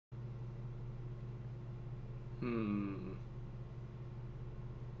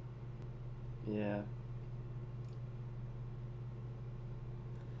Yeah.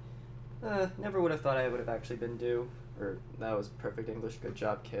 Never would have thought I would have actually been due. Or, that was perfect English, good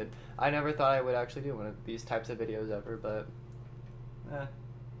job, kid. I never thought I would actually do one of these types of videos ever, but... I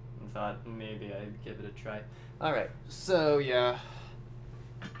thought maybe I'd give it a try. Alright, so yeah.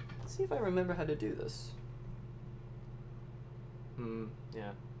 Let's see if I remember how to do this.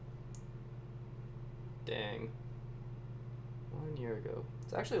 Yeah. Dang. 1 year ago.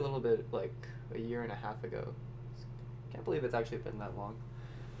 It's actually a little bit like a year and a half ago. Can't believe it's actually been that long.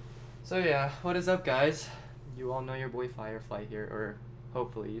 So yeah, what is up, guys? You all know your boy FireFly here, or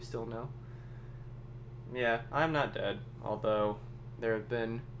hopefully you still know. Yeah, I'm not dead, although there have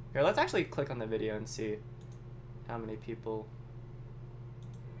been... Here, let's actually click on the video and see how many people...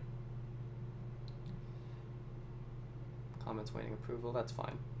 Comments waiting approval, that's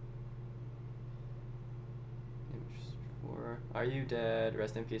fine. Are you dead?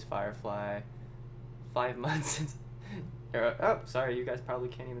 Rest in peace, FireFly. 5 months since... Oh, sorry, you guys probably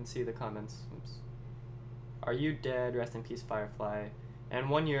can't even see the comments. Oops. Are you dead? Rest in peace, FireFly. And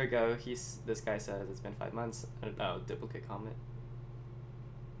 1 year ago, this guy says it's been 5 months. Oh, duplicate comment.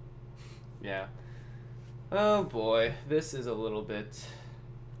 Yeah. Oh boy, this is a little bit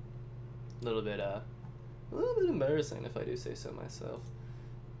embarrassing if I do say so myself.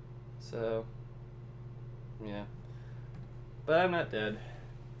 So, yeah. But I'm not dead.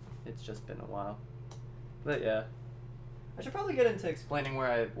 It's just been a while. But yeah. I should probably get into explaining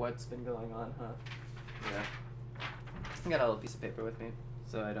what's been going on, huh? Yeah. I got a little piece of paper with me,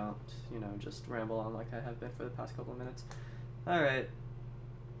 so I don't, just ramble on like I have been for the past couple of minutes. Alright.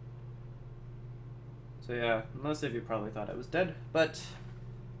 So yeah, most of you probably thought I was dead, but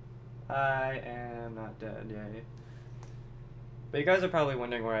I am not dead, yay. But you guys are probably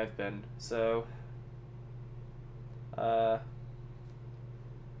wondering where I've been, so... to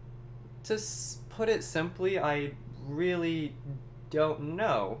put it simply, I really don't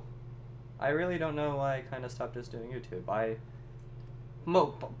know. I really don't know why I kind of stopped just doing YouTube.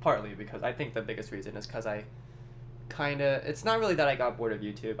 Partly because I think the biggest reason is because I it's not really that I got bored of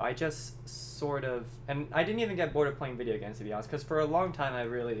YouTube. I just sort of, and I didn't even get bored of playing video games, to be honest, because for a long time I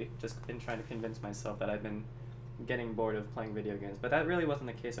really just been trying to convince myself that I've been getting bored of playing video games, but that really wasn't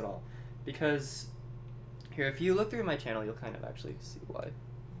the case at all. Because, here, if you look through my channel, you'll kind of actually see why.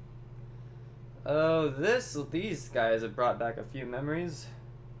 Oh, these guys have brought back a few memories.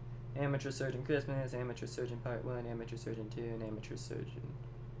 Amateur Surgeon Christmas, Amateur Surgeon Part 1, Amateur Surgeon 2, and Amateur Surgeon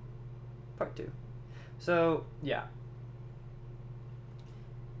Part 2. So, yeah.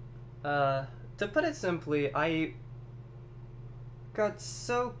 To put it simply, I got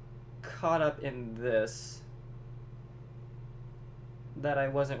so caught up in this that I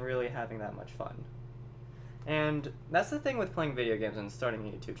wasn't really having that much fun. And that's the thing with playing video games and starting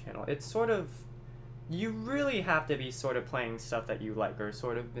a YouTube channel. It's sort of... You really have to be sort of playing stuff that you like, or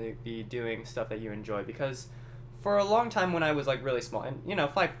sort of be doing stuff that you enjoy, because for a long time when I was like really small, and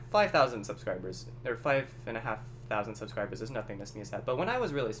 5,000 subscribers, or 5,500 subscribers is nothing to sneeze at, but when I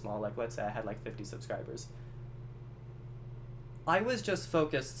was really small, like let's say I had like 50 subscribers, I was just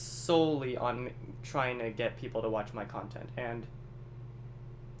focused solely on trying to get people to watch my content, and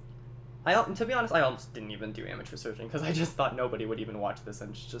to be honest, I almost didn't even do Amateur Surgeon, because I just thought nobody would even watch this, and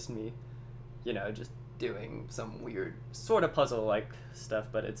it's just me, just doing some weird sort of puzzle-like stuff,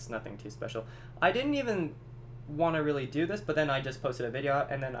 but it's nothing too special. I didn't even want to really do this, but then I just posted a video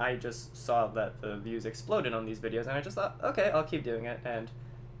out, and then I just saw that the views exploded on these videos, and I just thought, okay, I'll keep doing it. And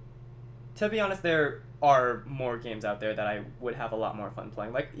to be honest, there are more games out there that I would have a lot more fun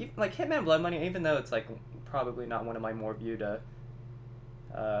playing, like Hitman Blood Money, even though it's like probably not one of my more viewed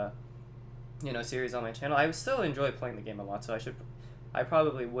series on my channel. I still enjoy playing the game a lot, so I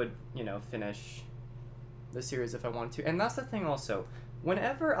probably would, finish the series if I wanted to. And that's the thing also,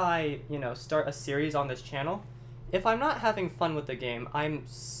 whenever I, start a series on this channel, if I'm not having fun with the game, I'm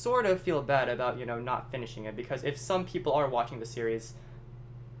sort of feel bad about, not finishing it, because if some people are watching the series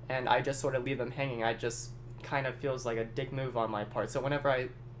and I just sort of leave them hanging, I just kind of feels like a dick move on my part. So whenever I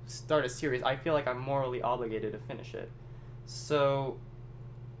start a series, I feel like I'm morally obligated to finish it. So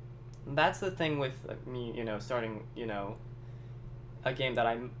that's the thing with me, starting, a game that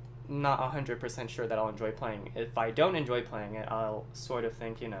I'm not 100% sure that I'll enjoy playing. If I don't enjoy playing it, I'll sort of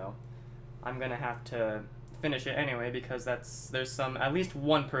think, I'm gonna have to finish it anyway, because there's at least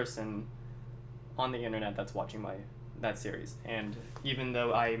one person on the internet that's watching that series, and even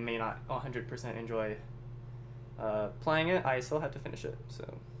though I may not 100% enjoy playing it, I still have to finish it, so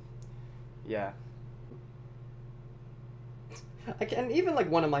yeah. I can even like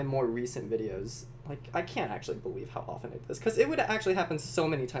one of my more recent videos. Like I can't actually believe how often it does, because it would actually happen so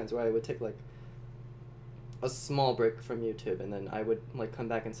many times where I would take like a small break from YouTube and then I would like come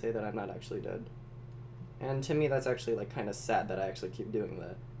back and say that I'm not actually dead. And to me, that's actually like kind of sad that I actually keep doing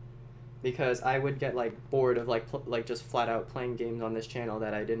that, because I would get like bored of like just flat out playing games on this channel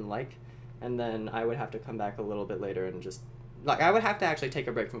that I didn't like, and then I would have to come back a little bit later and just like I would have to actually take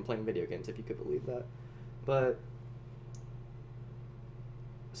a break from playing video games, if you could believe that. But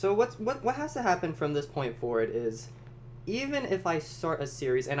so what has to happen from this point forward is, even if I start a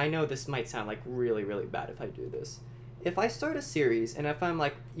series, and I know this might sound like really, really bad if I do this, if I start a series and if I'm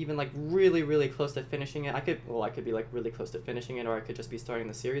like even like really, really close to finishing it, I could be like really close to finishing it, or I could just be starting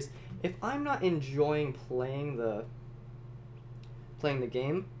the series. If I'm not enjoying playing the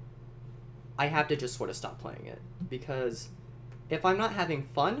game, I have to just sort of stop playing it, because if I'm not having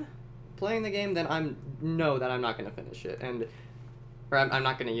fun playing the game, then I'm not going to finish it, or I'm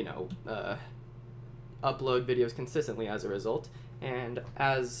not going to upload videos consistently as a result. And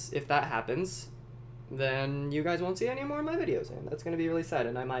if that happens, then you guys won't see any more of my videos, and that's going to be really sad,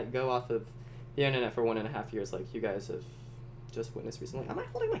 and I might go off of the internet for 1.5 years like you guys have just witnessed recently. Am I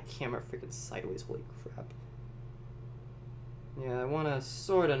holding my camera freaking sideways? Holy crap. Yeah, I want to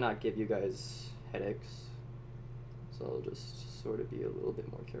sort of not give you guys headaches, so I'll just sort of be a little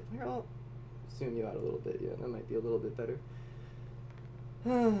bit more careful. Here, I'll zoom you out a little bit. Yeah, that might be a little bit better.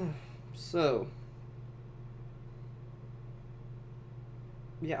 So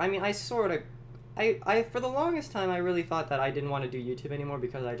yeah, I mean, I for the longest time I really thought that I didn't want to do YouTube anymore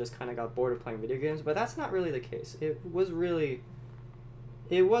because I just kind of got bored of playing video games, but that's not really the case. It was really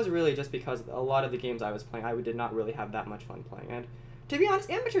just because a lot of the games I was playing, I did not really have that much fun playing. And to be honest,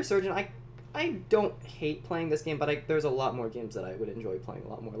 Amateur Surgeon, I don't hate playing this game, but there's a lot more games that I would enjoy playing a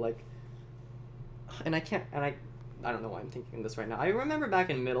lot more. Like, and I don't know why I'm thinking this right now. I remember back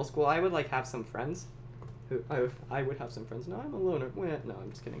in middle school, I would like have some friends. I would have some friends. No, I'm a loner. No, I'm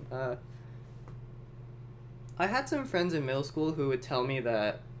just kidding. I had some friends in middle school who would tell me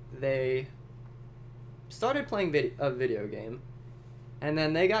that they started playing a video game, and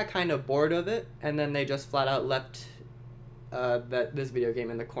then they got kind of bored of it, and then they just flat out left this video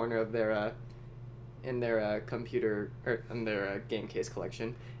game in the corner of their computer, or in their game case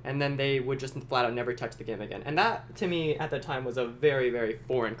collection, and then they would just flat out never touch the game again. And that, to me, at the time, was a very, very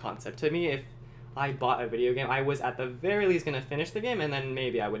foreign concept. To me, if I bought a video game, I was at the very least going to finish the game, and then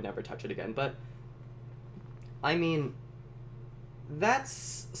maybe I would never touch it again. But I mean,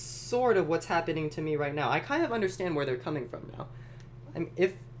 that's sort of what's happening to me right now. I kind of understand where they're coming from now.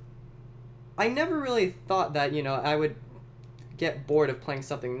 I never really thought that, I would get bored of playing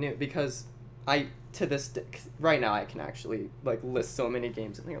something new, because right now I can actually like list so many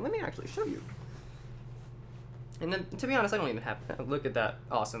games in here. Let me actually show you. And then, to be honest, I don't even have look at that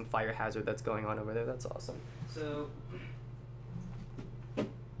awesome fire hazard that's going on over there. That's awesome. So here,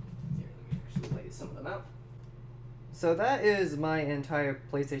 let me actually lay some of them out. So that is my entire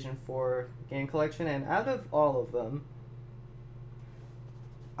PlayStation 4 game collection, and out of all of them,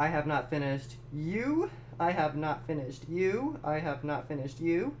 I have not finished You, I have not finished You, I have not finished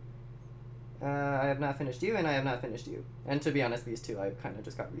You, I have not finished You, and I have not finished You. And to be honest, these two I kind of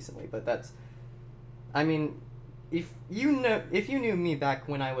just got recently, but that's, I mean, if you knew me back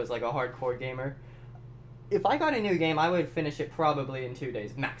when I was like a hardcore gamer, if I got a new game, I would finish it probably in 2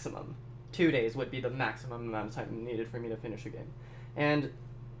 days, maximum. 2 days would be the maximum amount of time needed for me to finish a game. And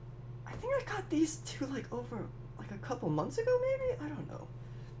I think I got these two like over like a couple months ago, maybe? I don't know.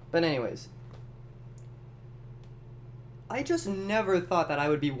 But anyways, I just never thought that I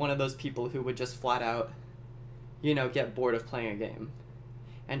would be one of those people who would just flat out, get bored of playing a game,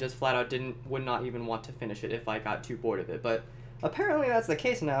 and just flat out would not even want to finish it if I got too bored of it. But apparently that's the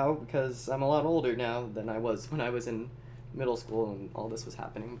case now, because I'm a lot older now than I was when I was in middle school and all this was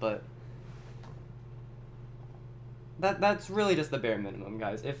happening. But that's really just the bare minimum,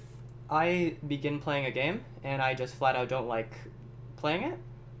 guys. If I begin playing a game and I just flat out don't like playing it,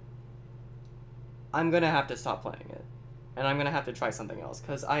 I'm gonna have to stop playing it, and I'm gonna have to try something else,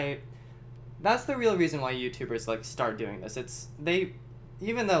 because that's the real reason why YouTubers like start doing this.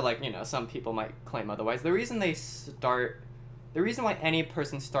 Even though like some people might claim otherwise, the reason why any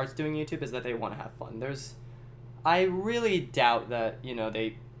person starts doing YouTube is that they want to have fun. I really doubt that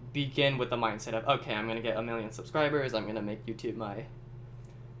they begin with the mindset of, okay, I'm gonna get 1 million subscribers, I'm gonna make YouTube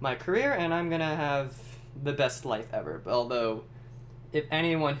my career, and I'm gonna have the best life ever. Although, if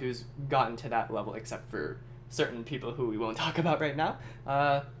anyone who's gotten to that level, except for certain people who we won't talk about right now,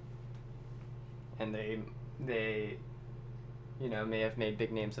 and they may have made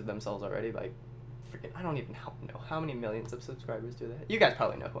big names of themselves already by I don't even know how many millions of subscribers do they have. You guys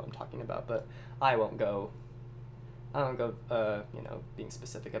probably know who I'm talking about, but I won't go, being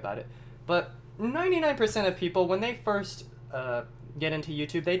specific about it. But 99% of people, when they first get into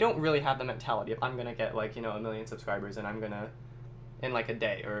YouTube, they don't really have the mentality of, I'm going to get, like, a million subscribers and I'm going to, in, like, a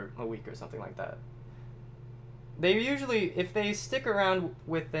day or a week or something like that. They usually, if they stick around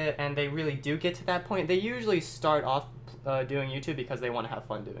with it and they really do get to that point, they usually start off doing YouTube because they want to have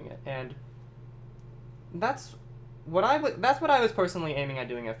fun doing it. And that's what I was personally aiming at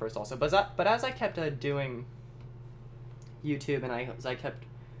doing at first also. But as I kept doing YouTube and as I kept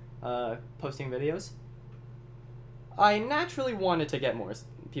posting videos, I naturally wanted to get more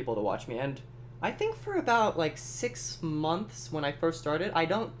people to watch me. And I think for about like 6 months when I first started, I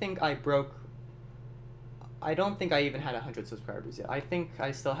don't think I even had 100 subscribers yet. I think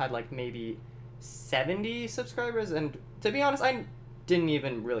I still had like maybe 70 subscribers, and to be honest, I didn't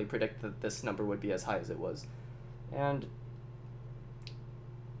even really predict that this number would be as high as it was. And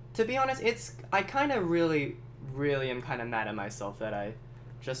to be honest, I kind of really am kind of mad at myself that I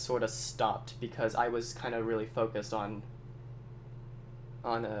just sort of stopped, because I was kind of really focused on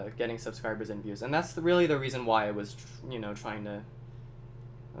getting subscribers and views, and that's really the reason why I was trying to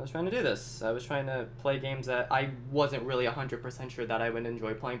do this. I was trying to play games that I wasn't really 100% sure that I would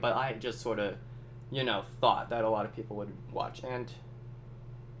enjoy playing, but I just sort of thought that a lot of people would watch. And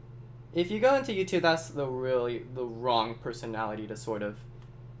if you go into YouTube, that's the wrong personality to sort of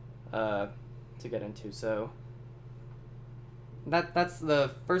to get into. So that's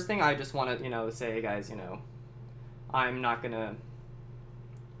the first thing I just want to say. Hey guys, I'm not gonna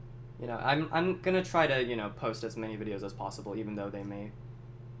I'm gonna try to post as many videos as possible, even though they may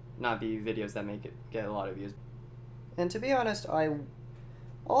not be videos that get a lot of views. And to be honest,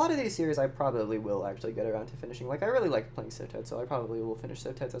 a lot of these series I probably will actually get around to finishing. Like, I really like playing SoTed, so I probably will finish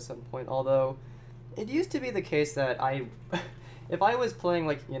SoTed at some point, although it used to be the case that if I was playing,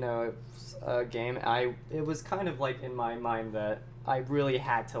 like, a game, it was kind of, like, in my mind that I really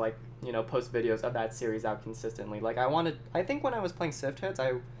had to, like, post videos of that series out consistently. Like, I think when I was playing SoTeds,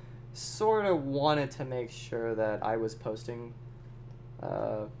 I sort of wanted to make sure that I was posting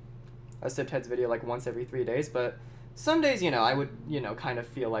a SoTeds video, like, once every 3 days, but some days, I would, kind of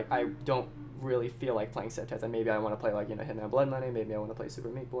feel like I don't really feel like playing SoTeds, and maybe I want to play, like, Hitman Blood Money, maybe I want to play Super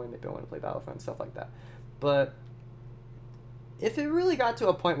Meat Boy, maybe I want to play Battlefront, stuff like that. But if it really got to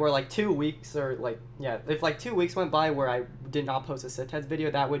a point where, like, 2 weeks, or, like, if, like, 2 weeks went by where I did not post a SoTeds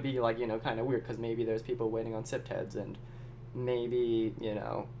video, that would be, like, kind of weird, because maybe there's people waiting on SoTeds, and maybe,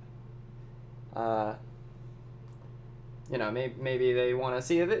 maybe they want to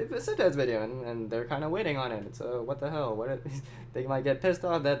see a SoTeds video, and they're kind of waiting on it. So what the hell? They might get pissed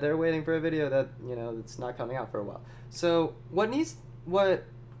off that they're waiting for a video that that's not coming out for a while. So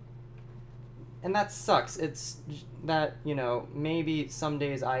and that sucks. It's that maybe some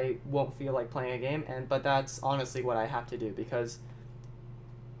days I won't feel like playing a game, but that's honestly what I have to do, because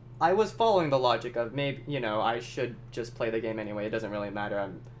I was following the logic of maybe I should just play the game anyway. It doesn't really matter.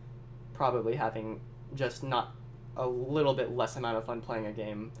 I'm probably having just not a little bit less amount of fun playing a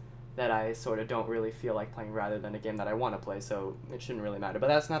game that I sort of don't really feel like playing, rather than a game that I want to play, so it shouldn't really matter. But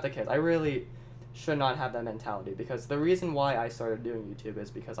that's not the case. I really should not have that mentality, because the reason why I started doing YouTube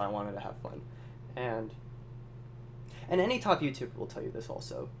is because I wanted to have fun. And any top YouTuber will tell you this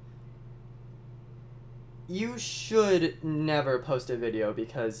also. You should never post a video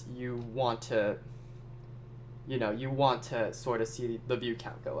because you want to sort of see the view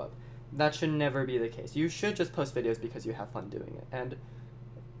count go up. That should never be the case. You should just post videos because you have fun doing it. And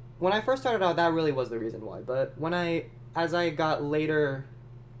when I first started out, that really was the reason why. But as I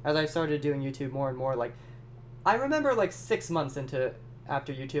started doing YouTube more and more, like, I remember, like, 6 months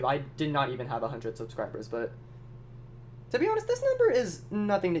after YouTube, I did not even have 100 subscribers. But to be honest, this number is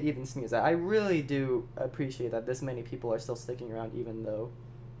nothing to even sneeze at. I really do appreciate that this many people are still sticking around,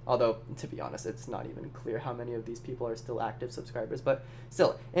 although, to be honest, it's not even clear how many of these people are still active subscribers. But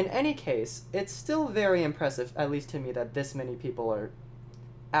still, in any case, it's still very impressive, at least to me, that this many people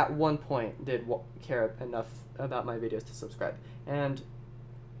at one point did care enough about my videos to subscribe. And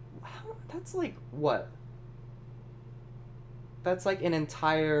that's like, what? That's like an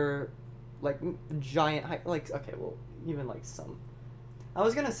entire, like, giant, okay, well, even like some. I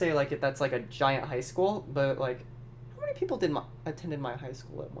was gonna say, like, that's like a giant high school, but, like, how many people attended my high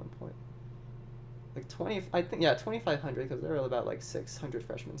school at one point? Like 2,500, because there were about like 600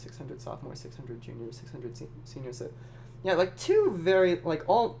 freshmen, 600 sophomores, 600 juniors, 600 seniors. So, yeah, like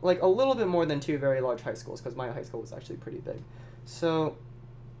a little bit more than 2 very large high schools, because my high school was actually pretty big. So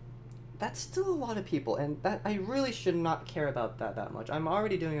that's still a lot of people, and that I really should not care about that much. I'm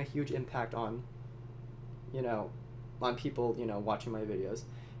already doing a huge impact on you know, on people, you know, watching my videos.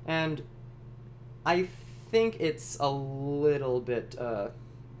 And I think it's a little bit,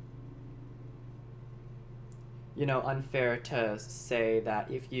 you know, unfair to say that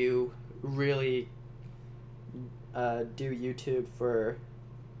if you really do YouTube for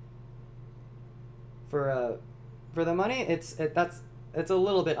the money, it's a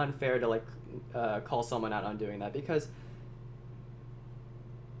little bit unfair to like call someone out on doing that, because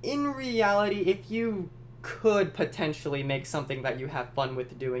in reality, if you could potentially make something that you have fun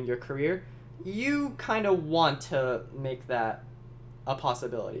with doing your career, you kind of want to make that a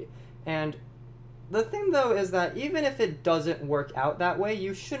possibility. And the thing though is that even if it doesn't work out that way,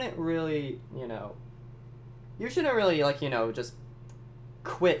 you shouldn't really, you know, like, you know, just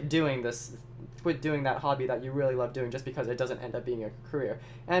quit doing that hobby that you really love doing just because it doesn't end up being a career.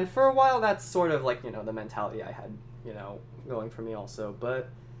 And for a while, that's sort of like, you know, the mentality I had, you know, going for me also. But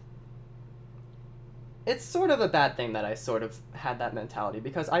it's sort of a bad thing that I sort of had that mentality,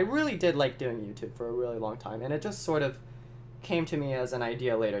 because I really did like doing YouTube for a really long time, and it just sort of came to me as an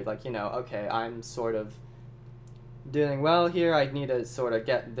idea later, like, you know, okay, I'm sort of doing well here, I need to sort of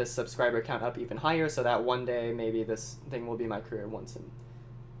get this subscriber count up even higher so that one day maybe this thing will be my career once in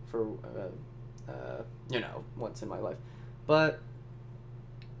my life. But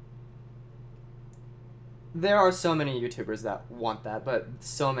there are so many YouTubers that want that, but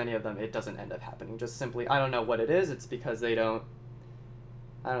so many of them, it doesn't end up happening. Just simply, I don't know what it is. It's because they don't,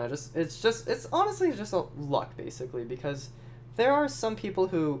 I don't know, it's honestly just a luck, basically, because there are some people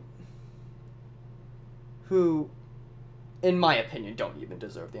who, in my opinion, don't even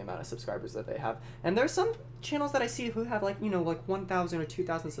deserve the amount of subscribers that they have. And there's some channels that I see who have, like, you know, like 1,000 or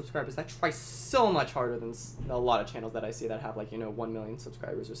 2,000 subscribers that try so much harder than a lot of channels that I see that have, like, you know, 1 million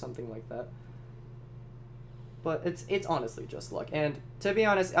subscribers or something like that. But it's honestly just luck. And to be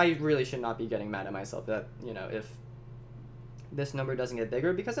honest, I really should not be getting mad at myself that, you know, if this number doesn't get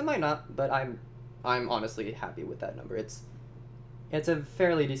bigger, because it might not, but I'm honestly happy with that number. It's a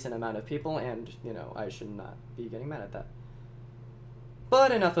fairly decent amount of people, and, you know, I should not be getting mad at that.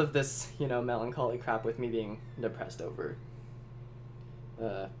 But enough of this, you know, melancholy crap with me being depressed over,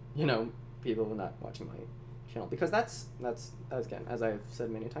 you know, people not watching my channel, because that's again, as I've said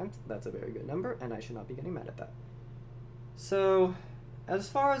many times, that's a very good number, and I should not be getting mad at that. So, as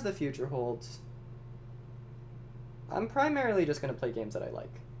far as the future holds, I'm primarily just going to play games that I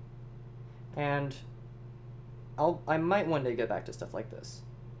like, and I might one day get back to stuff like this,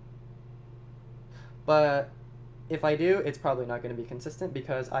 but if I do, it's probably not going to be consistent,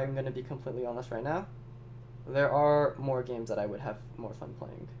 because I'm going to be completely honest right now, there are more games that I would have more fun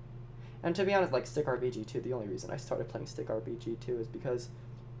playing. And to be honest, like Stick RPG 2, the only reason I started playing Stick RPG 2 is because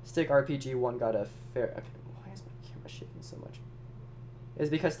Stick RPG 1 got a fair... Okay, why is my camera shaking so much?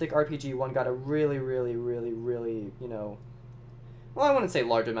 Is because Stick RPG 1 got a really, really, really, really, you know... Well, I wouldn't say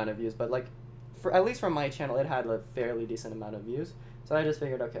large amount of views, but like, for at least from my channel, it had a fairly decent amount of views. So I just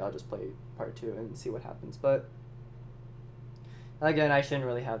figured, okay, I'll just play part 2 and see what happens. But again, I shouldn't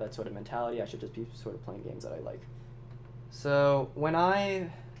really have that sort of mentality. I should just be sort of playing games that I like. So when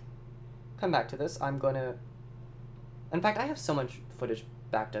I come back to this, I'm gonna... In fact, I have so much footage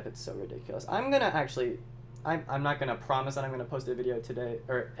backed up, it's so ridiculous. I'm gonna actually... I'm not gonna promise that I'm gonna post a video today,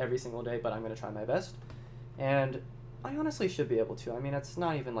 or every single day, but I'm gonna try my best. And I honestly should be able to. I mean, it's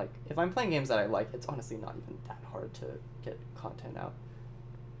not even like... If I'm playing games that I like, it's honestly not even that hard to get content out.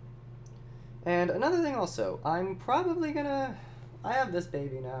 And another thing also, I'm probably gonna... I have this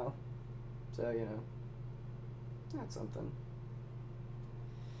baby now, so, you know, that's something.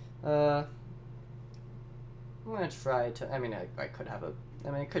 I'm gonna try to, I mean, I could have a,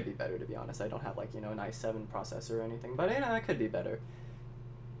 I mean, it could be better, to be honest. I don't have, like, you know, an i7 processor or anything, but, you know, it could be better.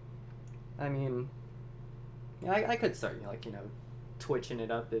 I mean, yeah, I could start, you know, like, you know, twitching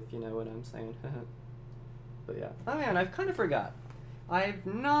it up, if you know what I'm saying. But yeah. Oh man, I kind of forgot. I've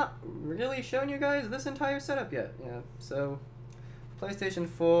not really shown you guys this entire setup yet. Yeah, so PlayStation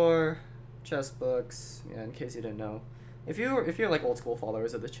 4, chess books, yeah, in case you didn't know. If you're like old school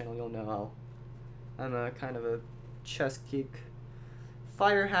followers of this channel, you'll know I'm a kind of a chess geek.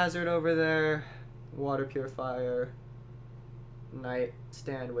 Fire hazard over there, water purifier,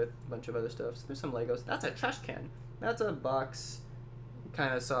 nightstand with a bunch of other stuff. So there's some Legos. That's a trash can. That's a box.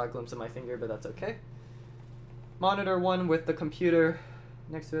 Kind of saw a glimpse of my finger, but that's okay. Monitor 1 with the computer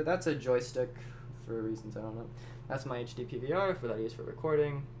next to it. That's a joystick for reasons I don't know. That's my HD PVR that I use for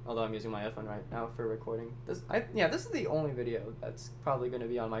recording, although I'm using my iPhone right now for recording. This is the only video that's probably going to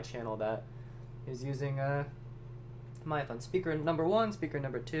be on my channel that is using my iPhone. Speaker number 1, speaker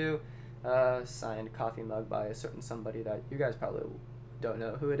number 2, signed coffee mug by a certain somebody that you guys probably don't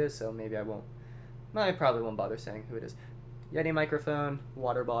know who it is, so maybe I won't I probably won't bother saying who it is. Yeti microphone,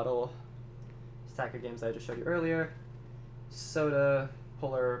 water bottle, stack of games that I just showed you earlier, soda,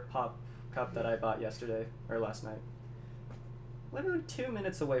 polar pop cup that I bought yesterday, or last night. Literally 2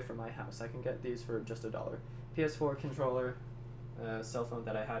 minutes away from my house. I can get these for just $1. PS4 controller, cell phone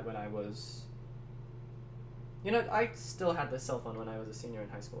that I had when I was... You know, I still had this cell phone when I was a senior in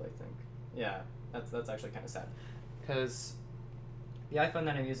high school, I think. Yeah, that's actually kind of sad. Because the iPhone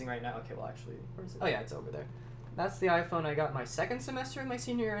that I'm using right now... Okay, well, actually, where is it? Oh, yeah, it's over there. That's the iPhone I got my second semester of my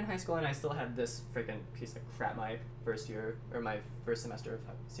senior year in high school, and I still had this freaking piece of crap my first year, or my first semester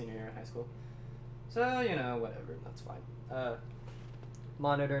of senior year in high school. So, you know, whatever, that's fine.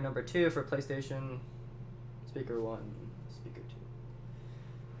 Monitor number 2 for PlayStation, speaker 1, speaker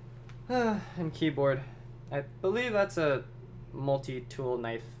 2. And keyboard. I believe that's a multi-tool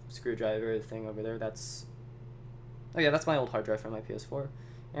knife screwdriver thing over there. That's... Oh yeah, that's my old hard drive from my PS4.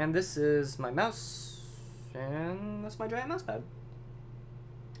 And this is my mouse. And that's my giant mouse pad.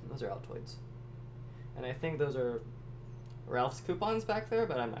 And those are Altoids. And I think those are Ralph's coupons back there,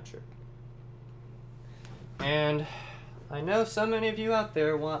 but I'm not sure. And I know so many of you out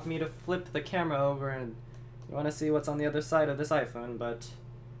there want me to flip the camera over and you want to see what's on the other side of this iPhone, but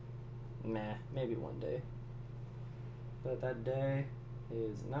meh, maybe one day. But that day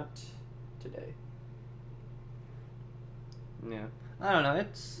is not today. Yeah. I don't know,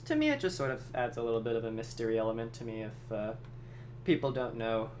 to me it just sort of adds a little bit of a mystery element to me if people don't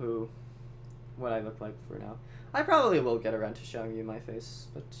know what I look like for now. I probably will get around to showing you my face,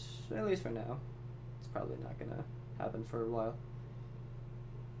 but at least for now, it's probably not gonna happen for a while.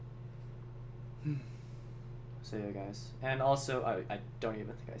 So yeah, guys. And also, I don't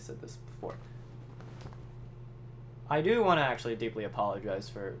even think I said this before. I do want to actually deeply apologize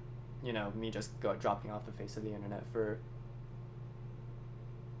for, you know, me just dropping off the face of the internet for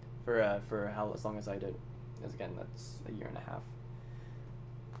how as long as I did, because again, that's a year and a half.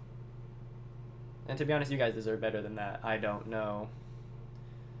 And to be honest, you guys deserve better than that. I don't know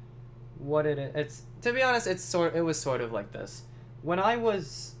what it is. It's, to be honest, it was sort of like this. When I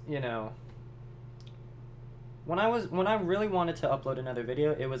was, you know, when I really wanted to upload another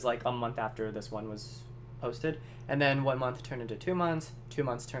video, it was like a month after this one was posted, and then 1 month turned into 2 months, 2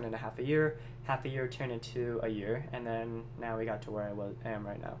 months turned into half a year turned into a year, and then now we got to where I am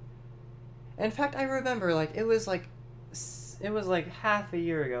right now. In fact, I remember, like, it was like half a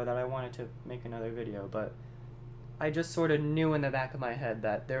year ago that I wanted to make another video, but I just sort of knew in the back of my head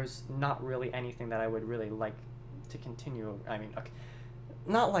that there's not really anything that I would really like to continue. I mean, okay,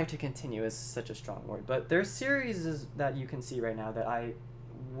 not like to continue is such a strong word, but there's series that you can see right now that I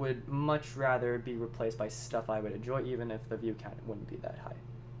would much rather be replaced by stuff I would enjoy, even if the view count wouldn't be that high.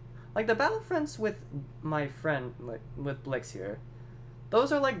 Like the Battlefronts with my friend, like with Blix here,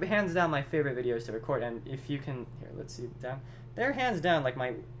 those are like hands down my favorite videos to record, and if you can, here, let's see down, they're hands down like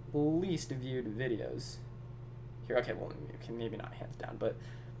my least viewed videos. Here, okay, well, maybe not hands down, but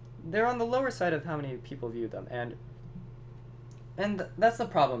they're on the lower side of how many people view them, and that's the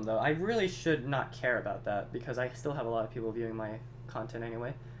problem though. I really should not care about that because I still have a lot of people viewing my content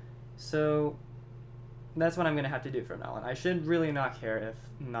anyway. So that's what I'm gonna have to do from now on. I should really not care if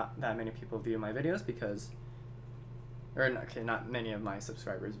not that many people view my videos because, or okay, not many of my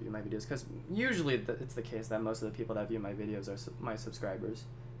subscribers view my videos, because usually it's the case that most of the people that view my videos are my subscribers.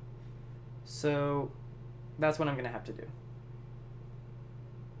 So that's what I'm gonna have to do.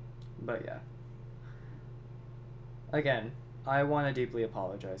 But yeah. Again, I want to deeply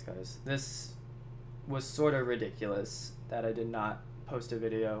apologize, guys. This was sort of ridiculous that I did not post a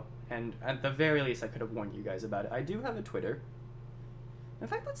video, and at the very least I could have warned you guys about it. I do have a Twitter. In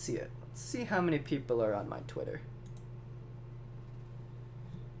fact, let's see it. Let's see how many people are on my Twitter.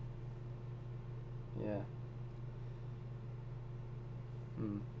 Yeah.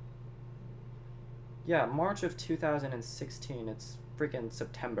 Yeah, March of 2016. It's freaking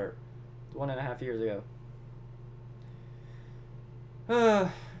September. 1.5 years ago.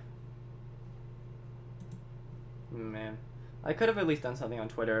 Man. I could have at least done something on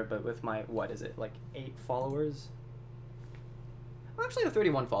Twitter, but with my, what is it, like 8 followers? I actually have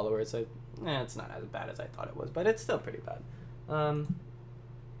 31 followers, so it's not as bad as I thought it was, but it's still pretty bad.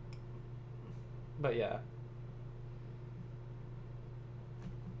 But yeah.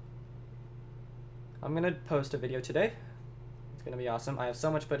 I'm gonna post a video today. It's gonna be awesome. I have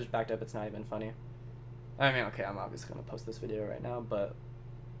so much footage backed up, it's not even funny. I mean, okay, I'm obviously gonna post this video right now, but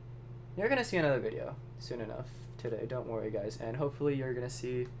you're gonna see another video soon enough today. Don't worry, guys. And hopefully you're gonna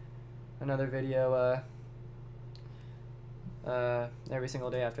see another video every single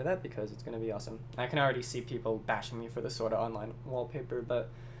day after that, because it's gonna be awesome. I can already see people bashing me for the Sorta Online wallpaper, but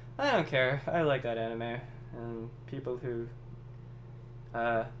I don't care. I like that anime, and people who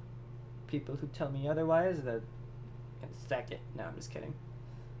tell me otherwise, that can sack it. No, I'm just kidding.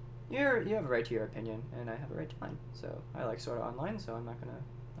 You have a right to your opinion, and I have a right to mine. So I like Sword Art Online, so I'm not gonna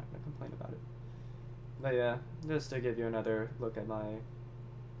complain about it. But yeah, just to give you another look at my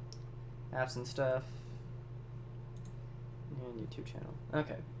apps and stuff, and YouTube channel.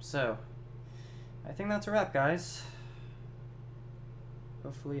 Okay, so I think that's a wrap, guys.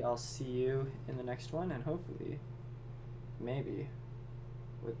 Hopefully I'll see you in the next one, and hopefully, maybe,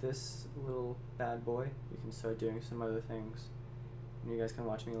 with this little bad boy, we can start doing some other things. And you guys can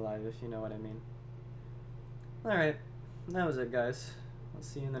watch me live if you know what I mean. Alright, that was it, guys. I'll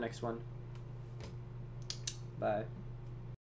see you in the next one. Bye.